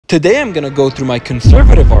Today I'm gonna go through my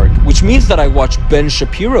conservative arc, which means that I watch Ben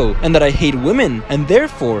Shapiro and that I hate women, and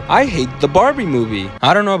therefore I hate the Barbie movie.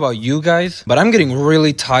 I don't know about you guys, but I'm getting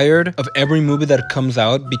really tired of every movie that comes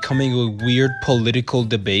out becoming a weird political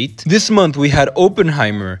debate. This month we had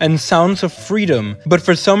Oppenheimer and Sounds of Freedom, but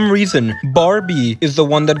for some reason Barbie is the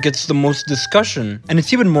one that gets the most discussion. And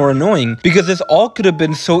it's even more annoying because this all could have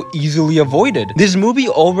been so easily avoided. This movie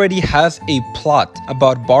already has a plot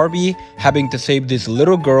about Barbie having to save this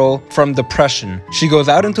little girl from depression. She goes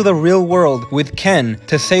out into the real world with Ken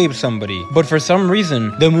to save somebody, but for some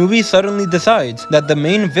reason the movie suddenly decides that the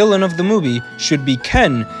main villain of the movie should be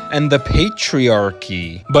Ken and the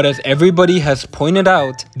patriarchy. But as everybody has pointed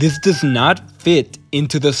out, this does not fit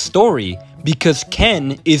into the story, because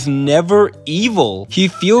Ken is never evil. He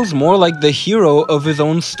feels more like the hero of his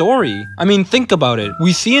own story. I mean, think about it.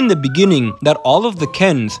 We see in the beginning that all of the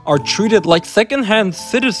Kens are treated like second-hand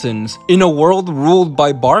citizens in a world ruled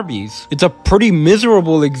by Barbies. It's a pretty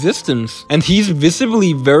miserable existence, and he's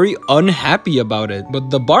visibly very unhappy about it. But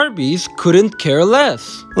the Barbies couldn't care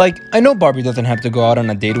less. Like, I know Barbie doesn't have to go out on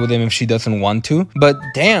a date with him if she doesn't want to, but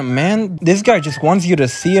damn, man, this guy just wants you to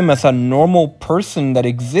see him as a normal person that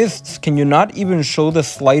exists. Can you not even show the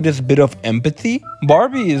slightest bit of empathy?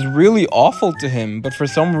 Barbie is really awful to him, but for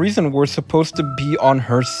some reason we're supposed to be on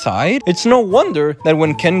her side? It's no wonder that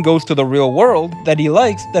when Ken goes to the real world that he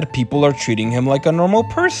likes that people are treating him like a normal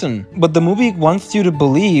person. But the movie wants you to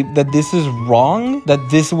believe that this is wrong, that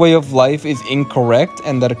this way of life is incorrect,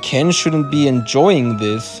 and that Ken shouldn't be enjoying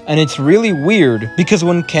this. And it's really weird because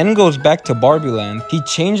when Ken goes back to Barbie Land, he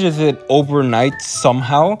changes it overnight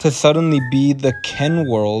somehow to suddenly be the Ken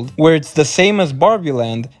world, where it's the same as Barbie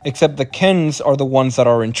Land, except the Kens are the ones that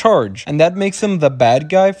are in charge, and that makes him the bad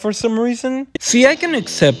guy for some reason. See, I can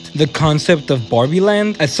accept the concept of Barbie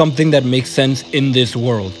Land as something that makes sense in this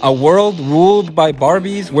world. A world ruled by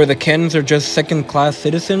Barbies where the Kens are just second-class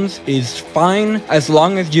citizens is fine as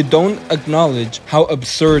long as you don't acknowledge how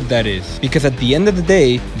absurd that is, because at the end of the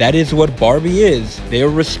day, that is what Barbie is. They're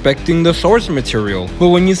respecting the source material. But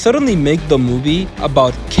when you suddenly make the movie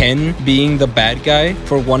about Ken being the bad guy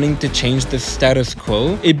for wanting to change the status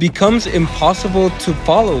quo, it becomes impossible to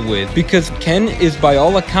follow with, because Ken is by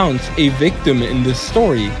all accounts a victim in this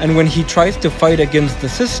story, and when he tries to fight against the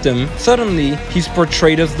system, suddenly he's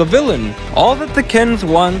portrayed as the villain. All that the Kens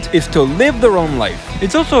want is to live their own life.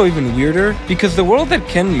 It's also even weirder because the world that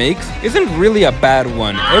Ken makes isn't really a bad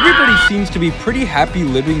one. Everybody seems to be pretty happy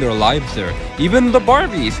living their lives there, even the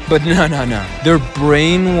Barbies. But no, they're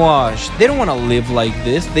brainwashed. They don't want to live like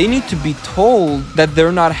this. They need to be told that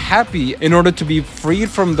they're not happy in order to be freed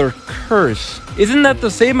from their curse. Isn't that the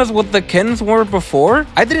same as what the Kens were before?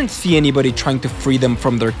 I didn't see anybody trying to free them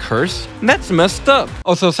from their curse. That's messed up.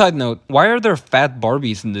 Also, side note, why are there fat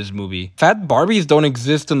Barbies in this movie? Fat Barbies don't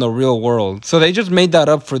exist in the real world, so they just made that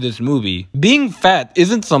up for this movie. Being fat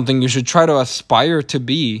isn't something you should try to aspire to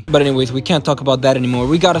be. But anyways, we can't talk about that anymore.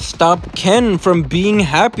 We gotta stop Ken from being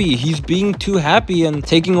happy. He's being too happy and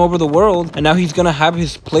taking over the world, and now he's gonna have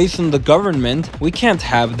his place in the government. We can't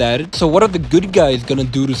have that. So what are the good guys gonna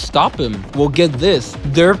do to stop him? Well, get this.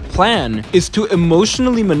 Their plan is to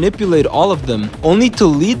emotionally manipulate all of them, only to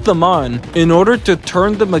lead them on in order to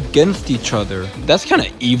turn them against each other. That's kind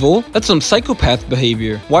of evil. That's some psychopath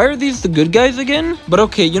behavior. Why are these the good guys again? But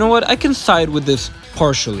okay, you know what? I can side with this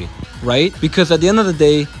partially, right? Because at the end of the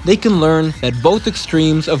day, they can learn that both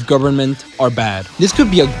extremes of government are bad. This could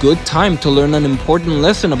be a good time to learn an important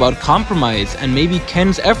lesson about compromise, and maybe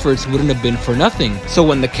Ken's efforts wouldn't have been for nothing. So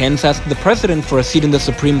when the Kens ask the president for a seat in the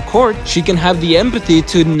Supreme Court, she can have the empathy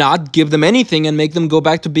to not give them anything and make them go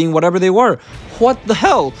back to being whatever they were. What the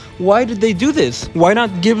hell? Why did they do this? Why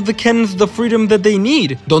not give the Kens the freedom that they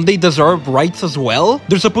need? Don't they deserve rights as well?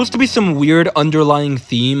 There's supposed to be some weird underlying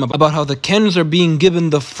theme about how the Kens are being given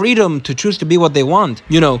the freedom to choose to be what they want.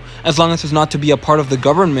 You know, as long as it's not to be a part of the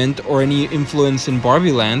government or any influence in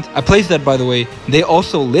Barbie Land. A place that, by the way, they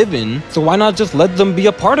also live in. So why not just let them be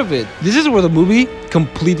a part of it? This is where the movie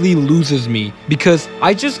completely loses me, because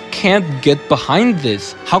I just can't get behind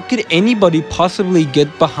this. How could anybody possibly get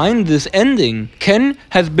behind this ending? Ken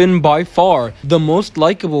has been by far the most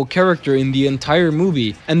likable character in the entire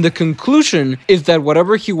movie, and the conclusion is that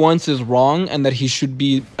whatever he wants is wrong and that he should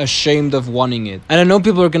be ashamed of wanting it. And I know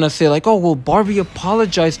people are gonna say like, oh well, Barbie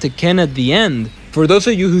apologized to Ken at the end. For those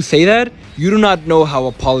of you who say that, you do not know how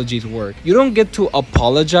apologies work. You don't get to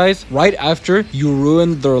apologize right after you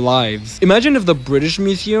ruined their lives. Imagine if the British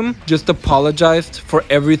Museum just apologized for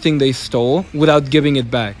everything they stole without giving it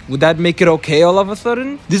back. Would that make it okay all of a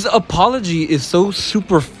sudden? This apology is so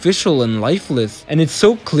superficial and lifeless, and it's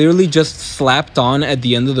so clearly just slapped on at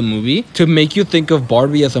the end of the movie to make you think of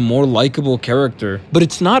Barbie as a more likable character. But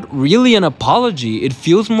it's not really an apology. It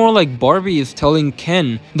feels more like Barbie is telling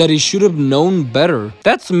Ken that he should have known better.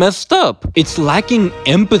 That's messed up. It's lacking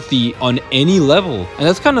empathy on any level, and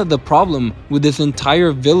that's kind of the problem with this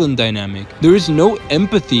entire villain dynamic. There is no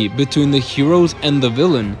empathy between the heroes and the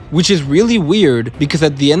villain, which is really weird because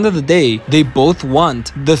at the end of the day, they both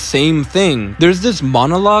want the same thing. There's this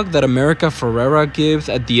monologue that America Ferrera gives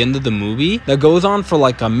at the end of the movie that goes on for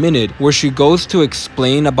like a minute, where she goes to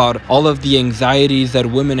explain about all of the anxieties that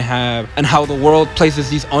women have and how the world places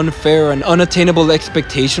these unfair and unattainable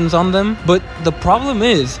expectations on them. But the problem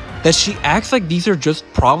is that she acts like these are just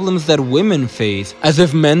problems that women face, as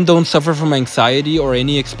if men don't suffer from anxiety or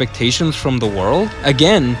any expectations from the world.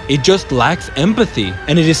 Again, it just lacks empathy,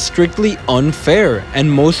 and it is strictly unfair,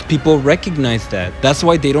 and most people recognize that. That's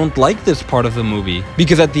why they don't like this part of the movie,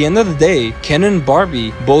 because at the end of the day, Ken and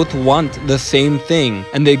Barbie both want the same thing,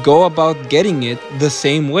 and they go about getting it the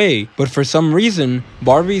same way, but for some reason,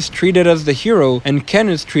 Barbie's treated as the hero, and Ken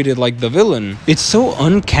is treated like the villain. It's so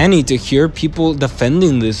uncanny to hear people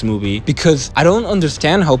defending this movie, because I don't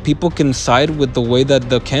understand how people can side with the way that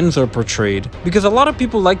the Kens are portrayed, because a lot of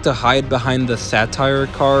people like to hide behind the satire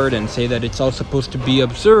card and say that it's all supposed to be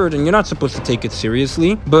absurd and you're not supposed to take it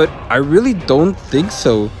seriously, but I really don't think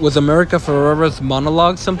so. Was America Ferrera's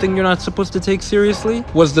monologue something you're not supposed to take seriously?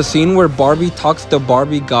 Was the scene where Barbie talks to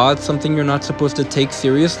Barbie God something you're not supposed to take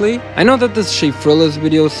seriously? I know that this Shea Frilla's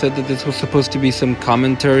video said that this was supposed to be some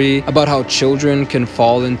commentary about how children can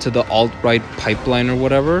fall into the alt-right pipeline or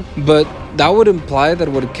whatever, but that would imply that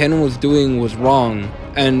what Ken was doing was wrong.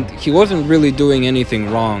 And he wasn't really doing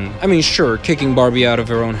anything wrong. I mean, sure, kicking Barbie out of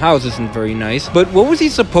her own house isn't very nice, but what was he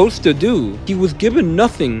supposed to do? He was given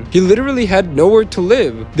nothing. He literally had nowhere to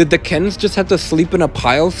live. Did the Kens just have to sleep in a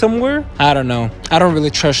pile somewhere? I don't know. I don't really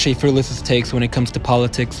trust Shea Fearless's takes when it comes to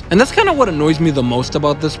politics. And that's kind of what annoys me the most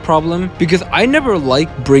about this problem, because I never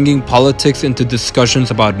like bringing politics into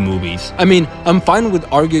discussions about movies. I mean, I'm fine with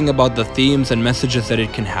arguing about the themes and messages that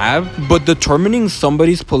it can have, but determining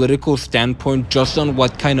somebody's political standpoint just on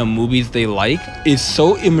what kind of movies they like is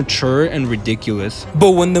so immature and ridiculous.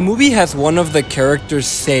 But when the movie has one of the characters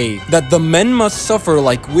say that the men must suffer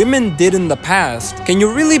like women did in the past, can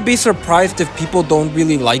you really be surprised if people don't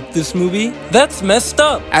really like this movie? That's messed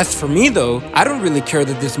up. As for me though, I don't really care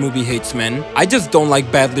that this movie hates men. I just don't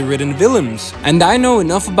like badly written villains. And I know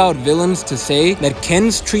enough about villains to say that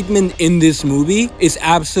Ken's treatment in this movie is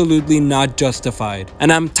absolutely not justified.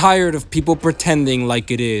 And I'm tired of people pretending like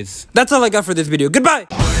it is. That's all I got for this video. Goodbye!